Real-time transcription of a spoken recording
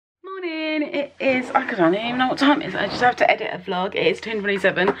it is, I don't even know what time it is. I just have to edit a vlog. It is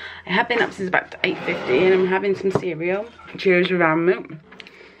 10:27. I have been up since about 8:50 and I'm having some cereal. Cheers with almond milk.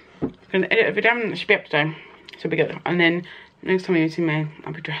 I'm gonna edit a video and it should be up today. So be good. And then next time you see me,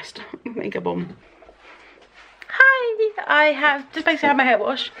 I'll be dressed. Makeup on. Hi! I have just basically had my hair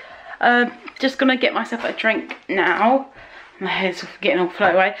washed. Just gonna get myself a drink now. My hair's getting all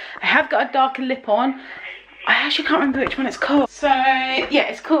flow away. I have got a darker lip on. I actually can't remember which one it's called. So yeah,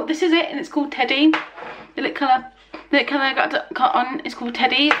 it's called, this is it, and it's called Teddy. The lip colour I got on is called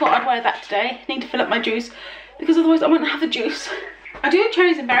Teddy. Thought I'd wear that today. Need to fill up my juice because otherwise I won't have the juice. I do have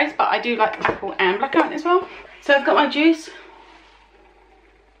cherries and berries, but I do like apple and blackcurrant as well. So I've got my juice.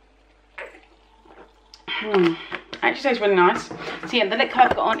 Actually tastes really nice. So yeah, the lip colour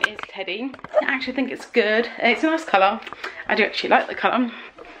I've got on is Teddy. I actually think it's good. It's a nice colour. I do actually like the colour.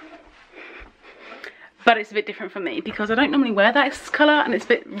 But it's a bit different for me because I don't normally wear that colour, and it's a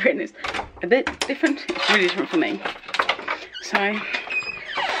bit different. It's really different for me. So I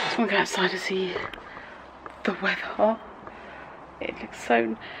just want to go outside to see the weather. It looks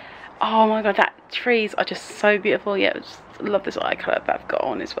so, oh my god, that trees are just so beautiful. Yeah, I just love this eye colour that I've got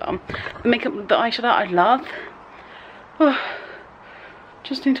on as well. The makeup, the eyeshadow I love. Oh,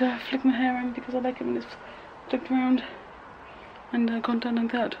 just need to flick my hair in because I like it when it's flicked around and gone down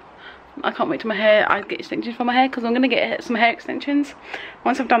like that. I can't wait till my hair, I get extensions for my hair because I'm going to get some hair extensions.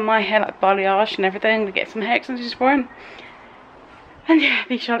 Once I've done my hair, like balayage and everything, I'm going to get some hair extensions for him. And yeah,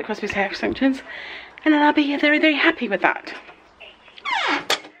 be Charlotte Crosby's hair extensions. And then I'll be very, very happy with that.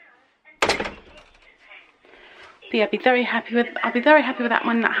 But yeah, I'll be very happy with that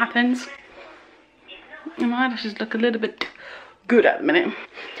when that happens. And my eyelashes look a little bit good at the minute.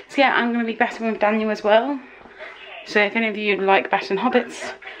 So yeah, I'm going to be battling with Daniel as well. So if any of you like battling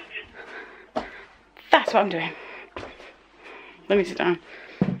hobbits, that's what I'm doing. Let me sit down.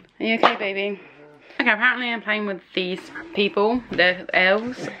 Are you okay, baby? Okay, apparently I'm playing with these people. They're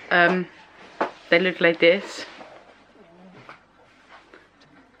elves. They look like this.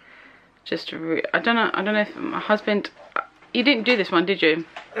 Just I don't know if my husband, you didn't do this one, did you?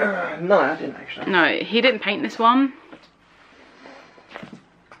 No, I didn't actually. No, he didn't paint this one.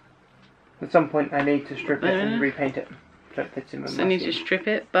 At some point I need to strip it and repaint it. So it fits in with so I need to strip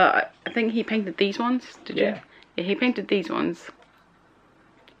it, but I think he painted these ones, did you? Yeah, he painted these ones.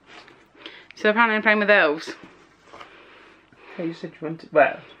 So apparently I'm playing with elves. Oh, you said you wanted,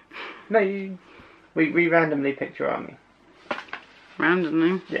 well, no, we randomly picked your army.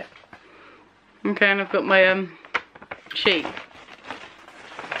 Randomly? Yeah. Okay, and I've got my sheep.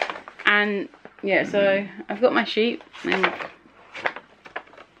 And yeah, so I've got my sheep. And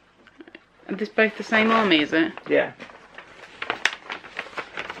are this both the same army, is it? Yeah.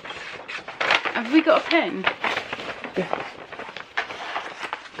 Have we got a pen? Yeah.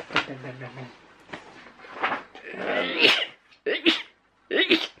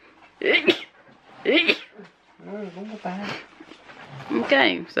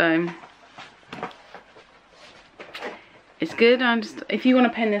 Okay, so it's good. I'm just, if you want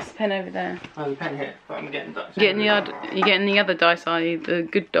to pen this pen over there. Oh, the pen here, but I'm getting dice. You're getting the other dice, are you? The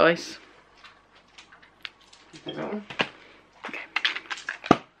good dice. Is that one?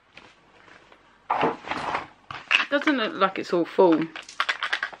 Doesn't look like it's all full.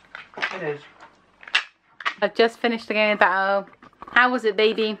 It is. I've just finished the game of battle. How was it,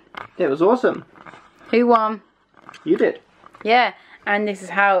 baby? It was awesome. Who won? You did. Yeah, and this is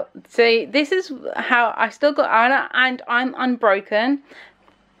how. See, this is how I still got Anna, and I'm unbroken.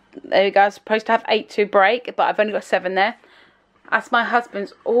 There we go. I was supposed to have 8 to break, but I've only got 7 there. That's my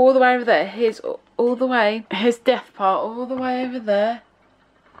husband's all the way over there. His all the way. His death part all the way over there.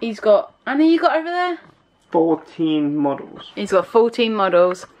 He's got. Anna, you got over there? 14 models. He's got 14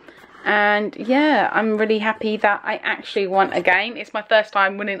 models. And yeah, I'm really happy that I actually won a game. It's my first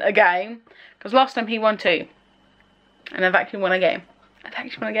time winning a game. Because last time he won 2. And I've actually won a game.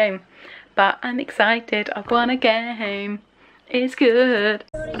 But I'm excited. I've won a game. It's good.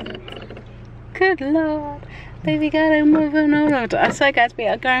 Good lord. Baby gotta move on. So guys, we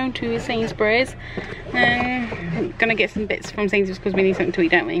are going to Sainsbury's. Gonna get some bits from Sainsbury's because we need something to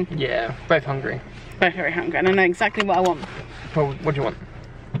eat, don't we? Yeah, both hungry. Both very hungry, and I know exactly what I want. Well, what do you want?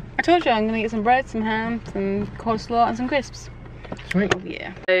 I told you I'm gonna get some bread, some ham, some coleslaw and some crisps. Sweet. Oh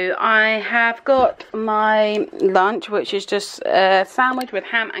yeah. So I have got my lunch, which is just a sandwich with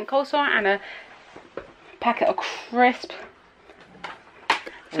ham and coleslaw and a packet of crisps.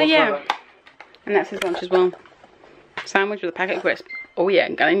 So yeah. And that's his lunch as well. Sandwich with a packet of crisps. Oh yeah,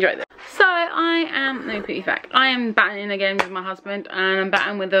 I'm gonna enjoy this. So I am, let me put you back. I am battling again with my husband, and I'm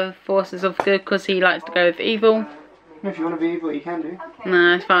battling with the forces of good because he likes to go with evil. If you want to be, but you can do.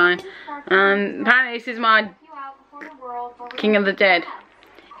 No, it's fine. Apparently this is my King of the Dead.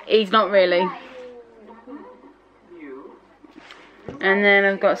 He's not really. And then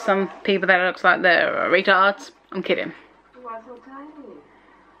I've got some people that looks like they're retards. I'm kidding.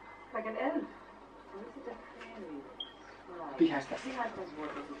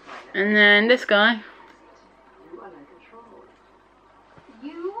 And then this guy.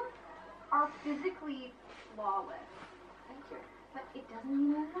 You are physically flawless. Thank you. But it doesn't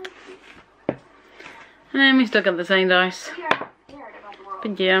mean I like you. And we still got the same dice. We are scared about the world.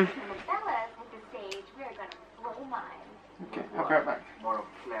 But yeah. When the Bellas hit the stage, we are gonna blow minds. Okay, I'll be right back.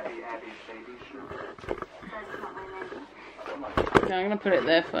 That's not my name. Okay, I'm gonna put it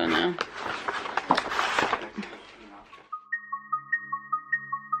there for now.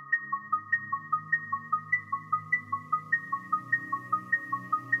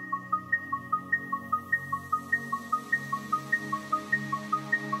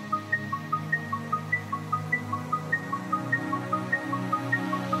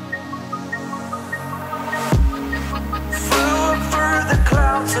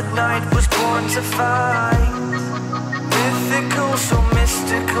 At night was born to find mythical, so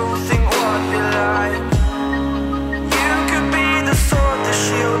mystical, think what you like. You could be the sword, the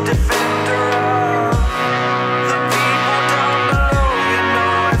shield, defender of the people down below. You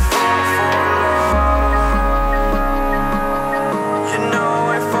know I fall for love. You know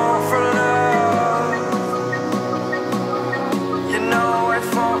I fall for love. You know I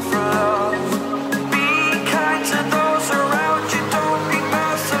fall for love. Be kind to those around you, don't be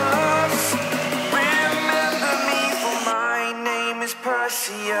merciless. Remember me, for my name is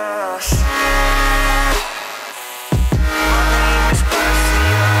Perseus. My name is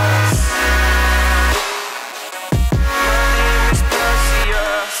Perseus. My name is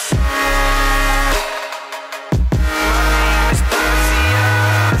Perseus.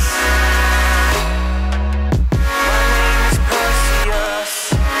 My name is Perseus.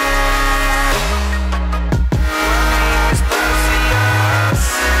 My name is Perseus.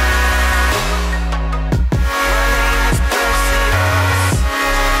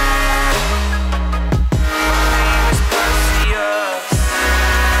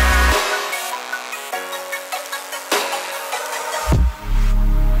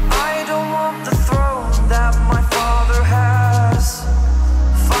 I don't want the throne that my father has,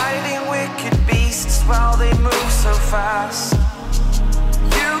 fighting wicked beasts while they move so fast.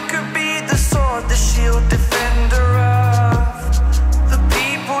 You could be the sword, the shield, defender of the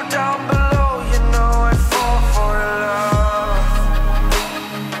people down below. You know I fall for love.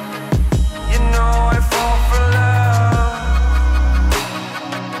 You know I fall for love.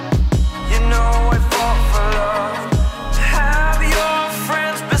 You know I fall for love. Have your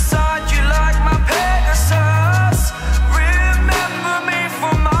friends beside you like my Pegasus. Remember me,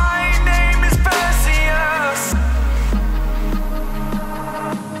 for my name is Perseus.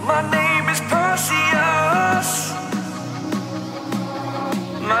 My name is Perseus.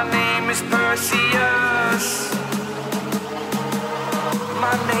 My name is Perseus.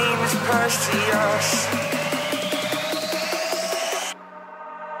 My name is Perseus.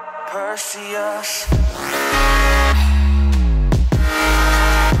 Perseus.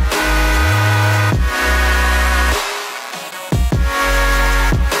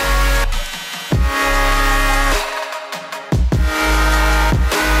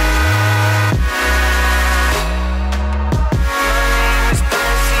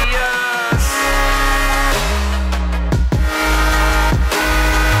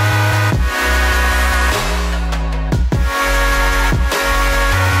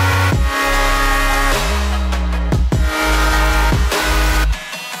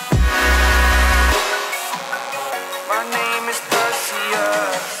 My name is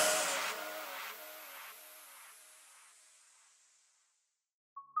Perseus.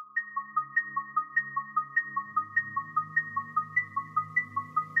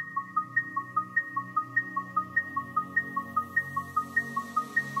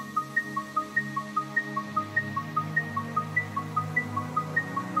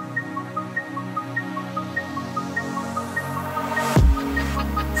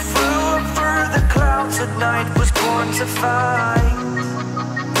 Flew up through the clouds at night, was born to find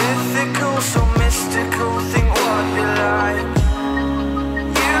mythical, so mystical, think what you like.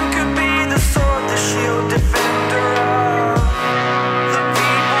 You could be the sword, the shield, defender of the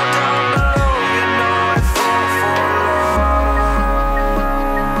people down below. You know I fall for love.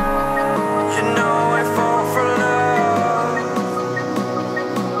 You know I fall for love.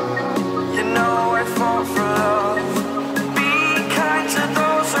 You know I fall for love. Be kind to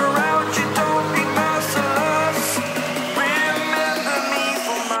those around you, don't be merciless.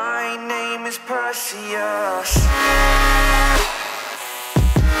 Perseus. My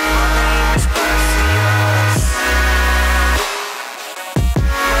name is Perseus.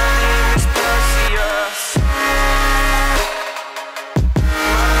 My name is Perseus.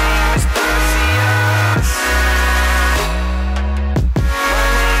 My name is Perseus. My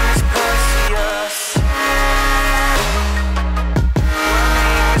name is Perseus.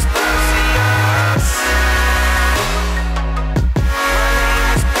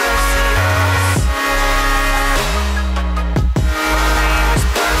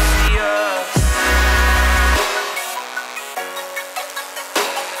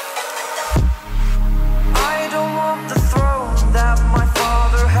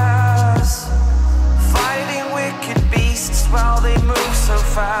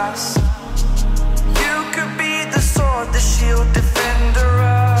 Fast. You could be the sword, the shield, defender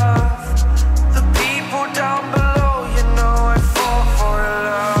of the people down below. You know I fall for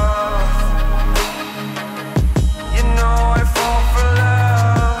love. You know I fall for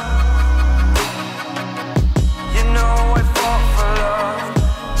love. You know I fall for love.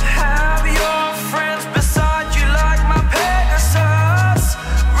 To have your friends beside you like my Pegasus.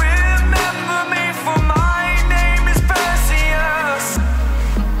 Remember me, for my name is Perseus.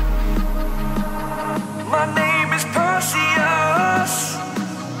 My name is Perseus.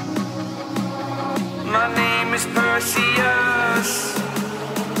 My name is Perseus.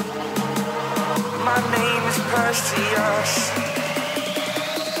 My name is Perseus.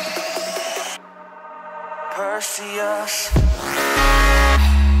 Perseus.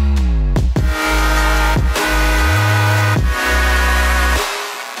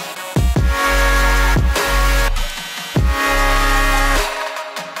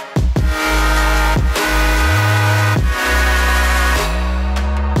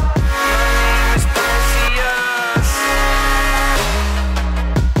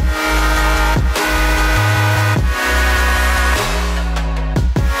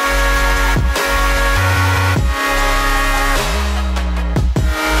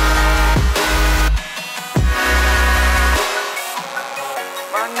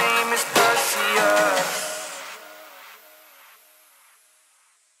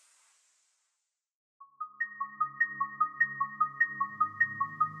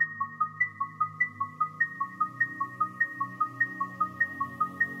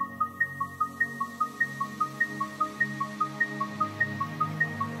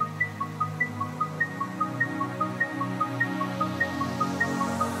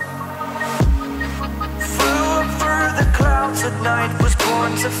 At night was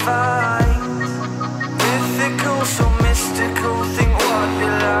born to fight. Mythical, so mystical, think what you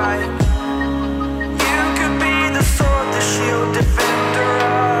like. You could be the sword, the shield, defender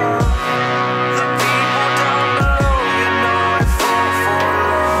of the people down below. You know I fall for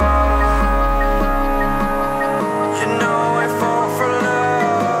love. You know I fall for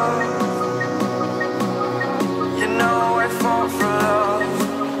love. You know I fall for love.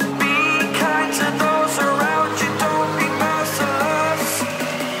 Be kind to those around you, don't be merciless.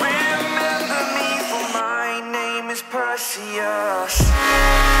 Remember me, for my name is Perseus.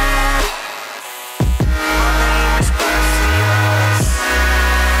 My name is Perseus.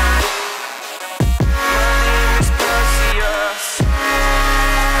 My name is Perseus. My name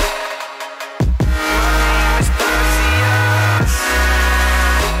is Perseus.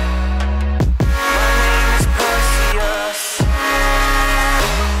 My name is Perseus.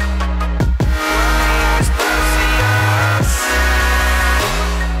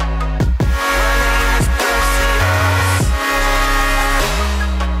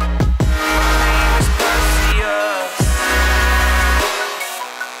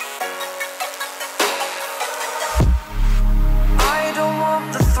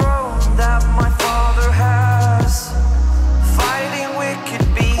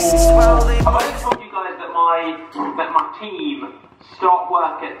 That my team start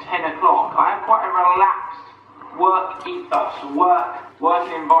work at 10 o'clock. I have quite a relaxed work ethos,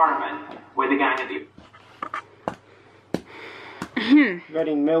 working environment with the gang of you.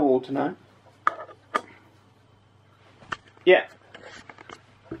 Reading Millwall tonight. Yeah.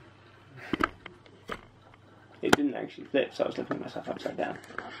 It didn't actually flip, so I was looking at myself upside down.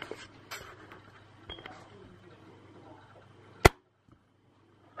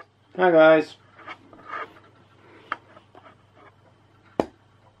 Hi guys.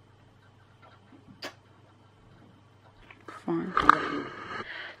 Fine.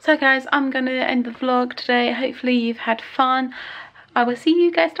 So guys, I'm going to end the vlog today. Hopefully you've had fun. I will see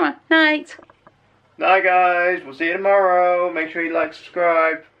you guys tomorrow. Night. Night guys, we'll see you tomorrow. Make sure you like,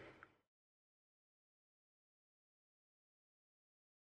 subscribe.